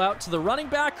throw out to the running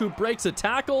back who breaks a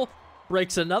tackle.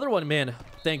 Breaks another one. Man,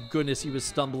 thank goodness he was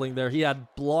stumbling there. He had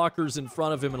blockers in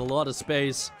front of him and a lot of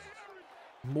space.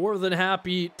 More than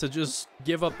happy to just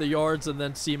give up the yards and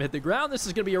then see him hit the ground. This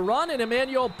is going to be a run, and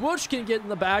Emmanuel Bush can get in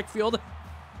the backfield.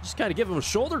 Just kind of give him a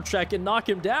shoulder check and knock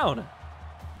him down.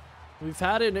 We've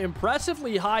had an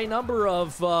impressively high number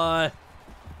of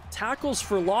tackles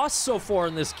for loss so far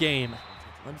in this game.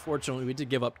 Unfortunately, we did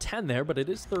give up 10 there, but it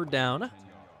is 3rd down. I'm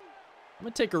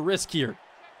going to take a risk here.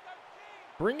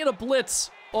 Bring in a blitz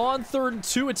on 3rd and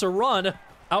 2. It's a run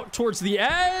out towards the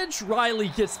edge. Riley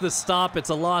gets the stop.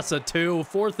 It's a loss of 2.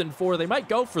 4th and 4. They might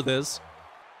go for this.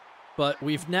 But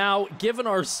we've now given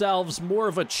ourselves more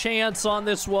of a chance on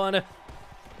this one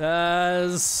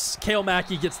as Kale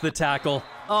Mackey gets the tackle.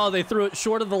 Oh, they threw it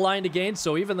short of the line to gain,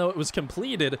 so even though it was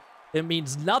completed, it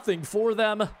means nothing for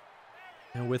them.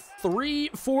 And with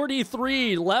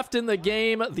 3:43 left in the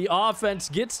game, the offense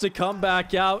gets to come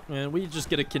back out, and we just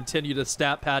get to continue to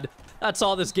stat pad. That's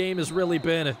all this game has really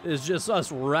been, is just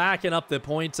us racking up the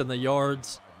points and the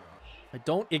yards. I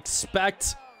don't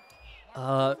expect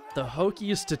the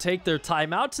Hokies to take their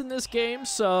timeouts in this game,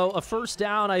 so a 1st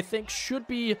down, I think, should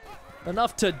be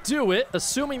enough to do it,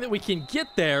 assuming that we can get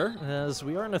there, as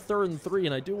we are in a 3rd and 3,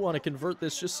 and I do want to convert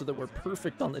this just so that we're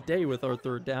perfect on the day with our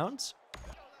 3rd downs.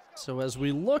 So as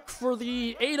we look for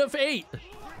the 8 of 8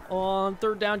 on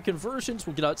 3rd down conversions,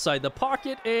 we'll get outside the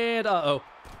pocket, and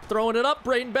throwing it up,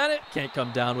 Braden Bennett can't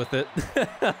come down with it.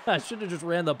 I should have just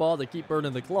ran the ball to keep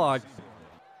burning the clock,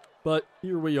 but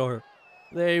here we are.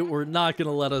 They were not going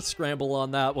to let us scramble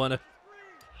on that one.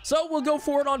 So we'll go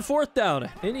for it on 4th down.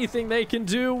 Anything they can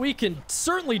do, we can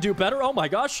certainly do better. Oh my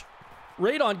gosh.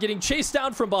 Radon getting chased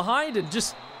down from behind and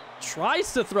just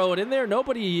tries to throw it in there.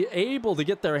 Nobody able to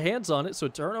get their hands on it, so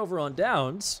turnover on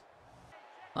downs.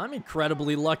 I'm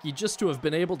incredibly lucky just to have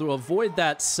been able to avoid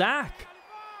that sack.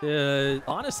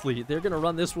 Honestly, they're going to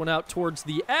run this one out towards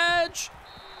the edge.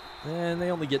 And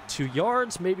they only get 2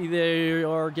 yards. Maybe they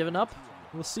are giving up.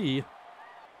 We'll see.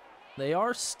 They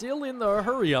are still in the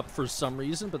hurry up for some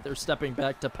reason, but they're stepping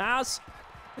back to pass.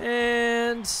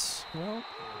 And, well,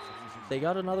 they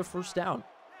got another first down.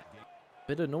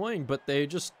 Bit annoying, but they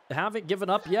just haven't given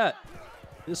up yet.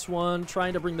 This one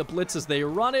trying to bring the blitz as they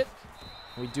run it.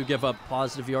 We do give up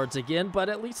positive yards again, but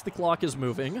at least the clock is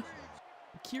moving.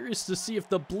 I'm curious to see if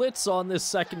the blitz on this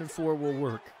 2nd and 4 will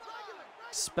work.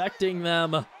 Expecting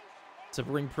them to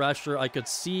bring pressure. I could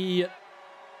see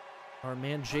our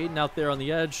man Jaden out there on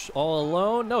the edge all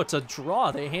alone. No, it's a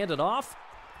draw. They hand it off,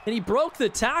 and he broke the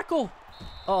tackle.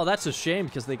 Oh, that's a shame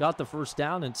because they got the first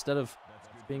down instead of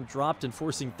being dropped and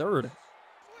forcing 3rd.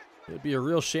 It would be a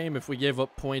real shame if we gave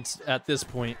up points at this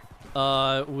point.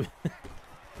 We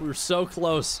were so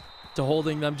close to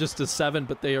holding them just to 7,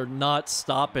 but they are not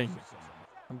stopping.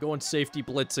 I'm going safety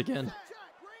blitz again.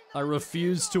 I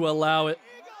refuse to allow it.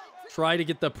 Try to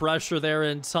get the pressure there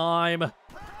in time.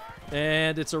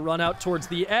 And it's a run out towards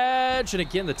the edge. And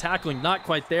again, the tackling not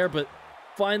quite there, but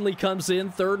finally comes in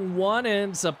 3rd and 1.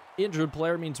 And an injured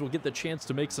player means we'll get the chance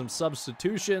to make some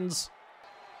substitutions.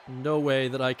 No way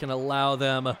that I can allow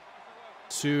them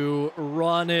to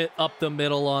run it up the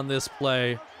middle on this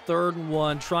play. 3rd and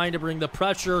 1, trying to bring the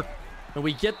pressure. And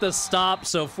we get the stop,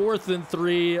 so 4th and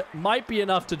 3 might be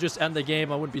enough to just end the game.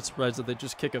 I wouldn't be surprised if they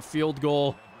just kick a field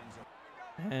goal.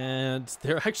 And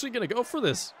they're actually going to go for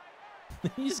this.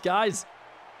 These guys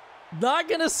not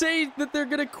going to say that they're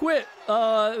going to quit.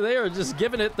 They are just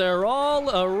giving it their all.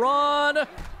 A run.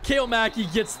 Kale Mackey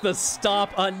gets the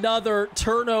stop. Another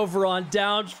turnover on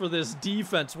downs for this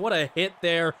defense. What a hit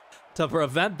there to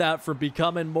prevent that from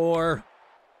becoming more.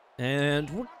 And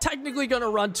we're technically going to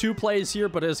run 2 plays here,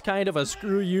 but as kind of a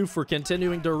screw you for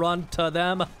continuing to run to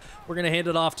them, we're going to hand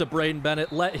it off to Braden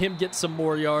Bennett, let him get some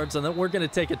more yards, and then we're going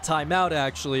to take a timeout,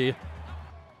 actually.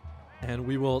 And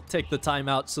we will take the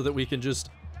timeout so that we can just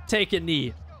take a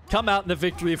knee, come out in a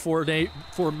victory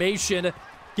formation,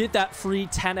 get that free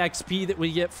 10 XP that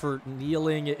we get for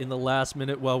kneeling in the last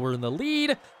minute while we're in the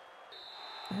lead.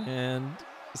 And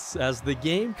as the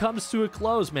game comes to a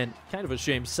close, man, kind of a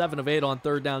shame. 7 of 8 on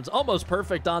 3rd downs. Almost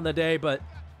perfect on the day, but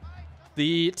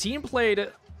the team played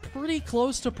pretty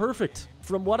close to perfect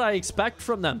from what I expect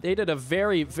from them. They did a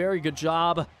very, very good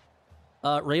job.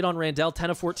 Radon Randall, 10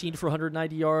 of 14 for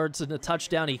 190 yards and a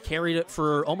touchdown. He carried it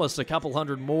for almost a couple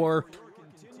hundred more.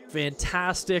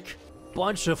 Fantastic.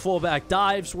 Bunch of fullback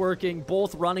dives working.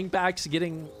 Both running backs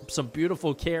getting some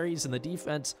beautiful carries, and the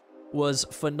defense was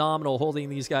phenomenal, holding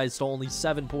these guys to only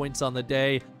 7 points on the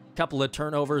day. Couple of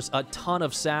turnovers, a ton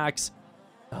of sacks,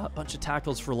 a bunch of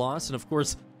tackles for loss, and of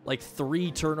course, like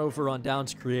 3 turnover on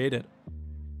downs created.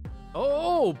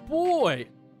 Oh boy!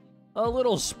 A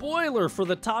little spoiler for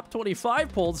the top 25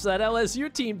 polls. That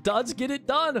LSU team does get it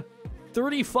done.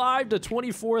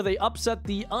 35-24, they upset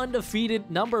the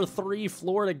undefeated number 3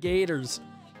 Florida Gators,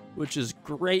 which is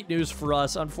great news for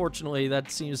us. Unfortunately, that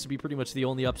seems to be pretty much the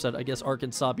only upset. I guess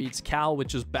Arkansas beats Cal,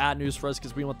 which is bad news for us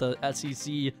because we want the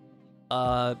SEC,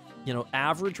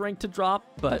 average rank to drop,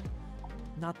 but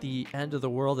not the end of the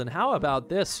world. And how about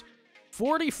this?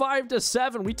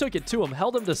 45-7, we took it to them,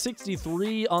 held them to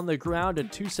 63 on the ground and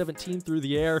 217 through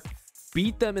the air.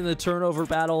 Beat them in the turnover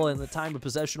battle, and the time of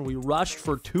possession, we rushed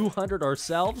for 200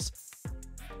 ourselves.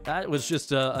 That was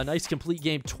just a nice complete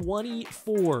game.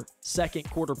 24 second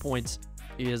quarter points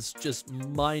is just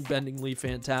mind-bendingly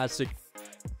fantastic.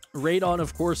 Radon,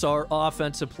 of course, our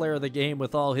offensive player of the game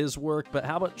with all his work, but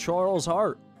how about Charles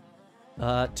Hart? 2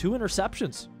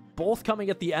 interceptions, both coming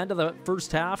at the end of the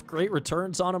first half. Great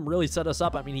returns on him, really set us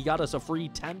up. I mean, he got us a free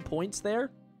 10 points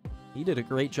there. He did a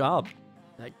great job.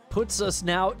 That puts us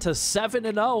now to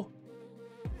 7-0.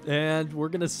 And we're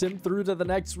going to sim through to the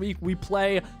next week. We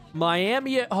play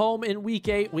Miami at home in week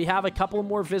 8. We have a couple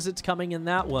more visits coming in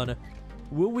that one.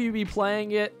 Will we be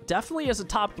playing it definitely as a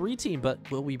top 3 team, but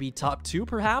will we be top 2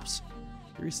 perhaps?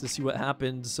 Curious to see what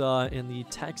happens in the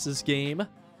Texas game.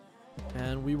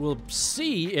 And we will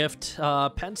see if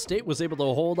Penn State was able to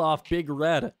hold off Big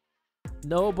Red.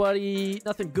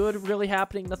 Nothing good really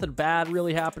happening, nothing bad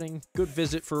really happening. Good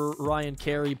visit for Ryan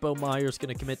Carey. Bo Myers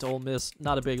going to commit to Ole Miss.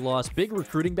 Not a big loss. Big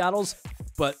recruiting battles,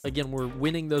 but again, we're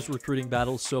winning those recruiting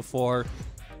battles so far.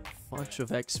 Bunch of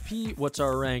XP. What's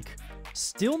our rank?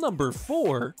 Still number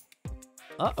 4.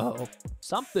 Uh-oh.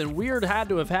 Something weird had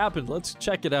to have happened. Let's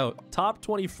check it out. Top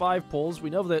 25 polls.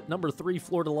 We know that number 3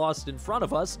 Florida lost in front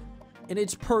of us, and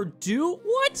it's Purdue.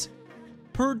 What?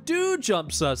 Purdue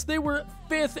jumps us. They were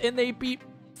 5th, and they beat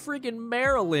friggin'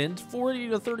 Maryland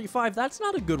 40-35. That's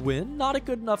not a good win. Not a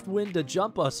good enough win to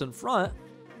jump us in front.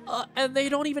 And they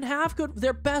don't even have good.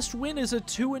 Their best win is a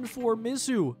 2-4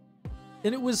 Mizzou.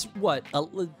 And it was, what, a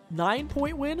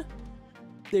 9-point win?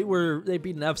 They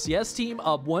beat an FCS team,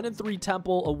 a 1-3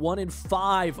 Temple, a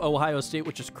 1-5 Ohio State,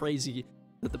 which is crazy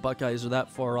that the Buckeyes are that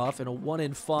far off, and a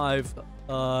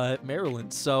 1-5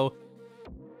 Maryland. So,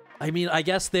 I mean, I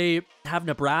guess they have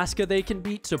Nebraska they can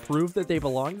beat to prove that they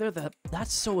belong there.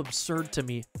 That's so absurd to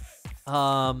me.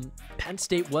 Penn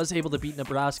State was able to beat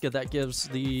Nebraska. That gives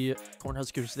the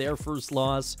Cornhuskers their first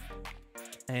loss.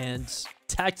 And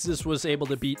Texas was able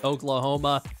to beat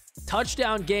Oklahoma.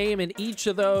 Touchdown game in each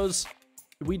of those.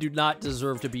 We do not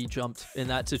deserve to be jumped in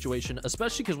that situation,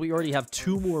 especially because we already have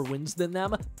 2 more wins than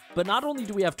them. But not only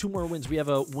do we have 2 more wins, we have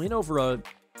a win over a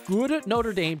good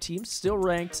Notre Dame team, still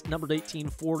ranked number 18,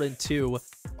 4-2,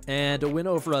 and a win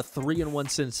over a 3-1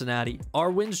 Cincinnati.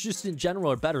 Our wins just in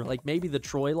general are better. Like, maybe the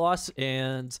Troy loss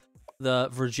and the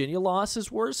Virginia loss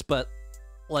is worse, but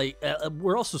like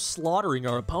we're also slaughtering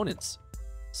our opponents.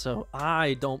 So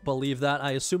I don't believe that.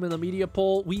 I assume in the media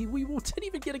poll, we didn't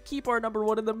even get to keep our number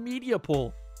 1 in the media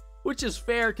poll, which is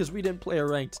fair because we didn't play a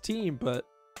ranked team, but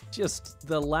just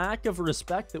the lack of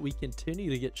respect that we continue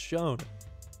to get shown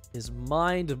is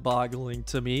mind-boggling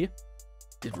to me.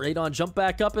 Did Radon jump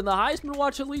back up in the Heisman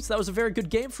watch at least? That was a very good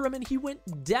game for him, and he went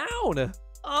down.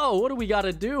 Oh, what do we got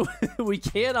to do? We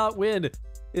cannot win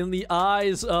in the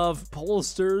eyes of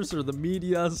pollsters or the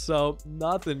media, so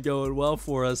nothing going well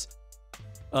for us.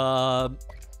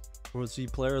 Was he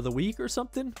player of the week or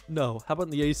something? No. How about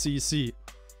in the ACC?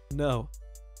 No.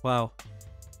 Wow.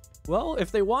 Well,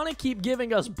 if they want to keep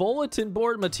giving us bulletin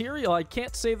board material, I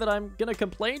can't say that I'm going to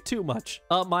complain too much.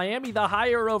 Miami, the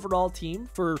higher overall team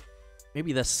for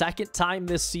maybe the 2nd time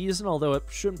this season, although it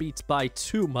shouldn't be by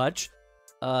too much.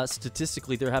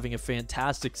 Statistically, they're having a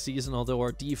fantastic season, although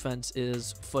our defense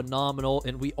is phenomenal,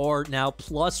 and we are now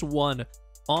 +1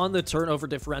 on the turnover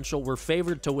differential. We're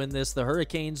favored to win this. The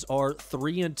Hurricanes are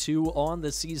 3-2 on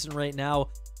the season right now.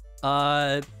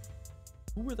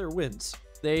 Who were their wins?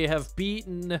 They have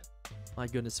beaten, my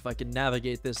goodness, if I can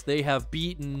navigate this, they have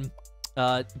beaten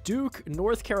Duke,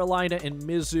 North Carolina, and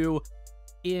Mizzou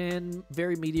in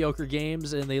very mediocre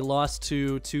games, and they lost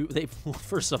to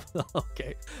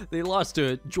they lost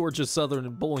to Georgia Southern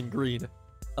and Bowling Green.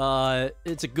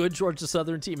 It's a good Georgia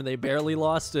Southern team, and they barely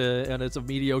lost, and it's a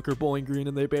mediocre Bowling Green,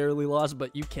 and they barely lost,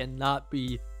 but you cannot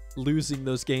be losing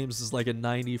those games as like a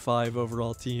 95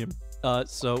 overall team.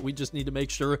 So we just need to make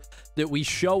sure that we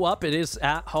show up. It is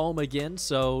at home again,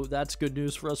 so that's good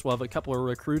news for us. We'll have a couple of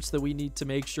recruits that we need to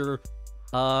make sure,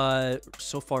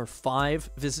 so far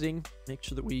 5 visiting, make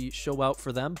sure that we show out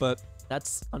for them, but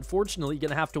that's unfortunately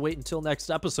going to have to wait until next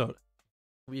episode.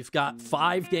 We've got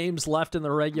 5 games left in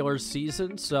the regular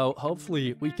season, so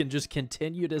hopefully we can just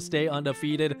continue to stay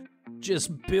undefeated,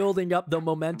 just building up the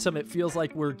momentum. It feels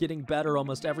like we're getting better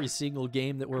almost every single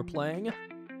game that we're playing.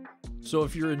 So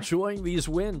if you're enjoying these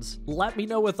wins, let me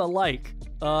know with a like.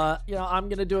 You know, I'm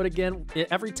going to do it again.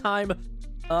 Every time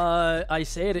I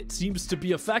say it, it seems to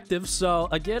be effective. So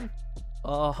again,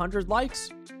 100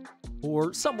 likes,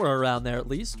 or somewhere around there at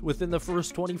least, within the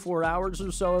first 24 hours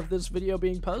or so of this video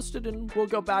being posted, and we'll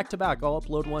go back to back. I'll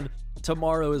upload one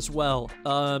tomorrow as well.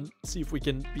 See if we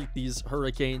can beat these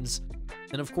Hurricanes.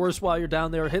 And of course, while you're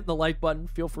down there hitting the like button,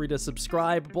 feel free to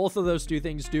subscribe. Both of those 2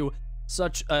 things do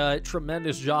such a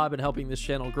tremendous job in helping this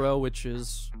channel grow, which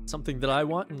is something that I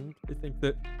want, and I think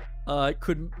that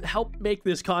could help make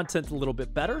this content a little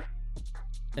bit better.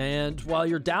 And while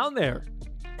you're down there,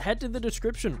 head to the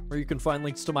description where you can find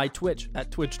links to my Twitch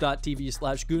at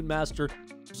twitch.tv/GoonMaster.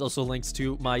 There's also links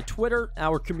to my Twitter,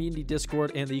 our community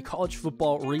Discord, and the College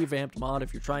Football Revamped mod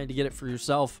if you're trying to get it for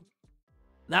yourself.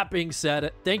 That being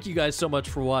said, thank you guys so much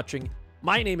for watching.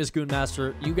 My name is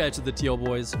GoonMaster. You guys are the Teal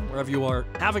Boys. Wherever you are,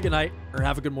 have a good night or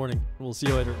have a good morning. We'll see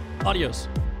you later. Adios.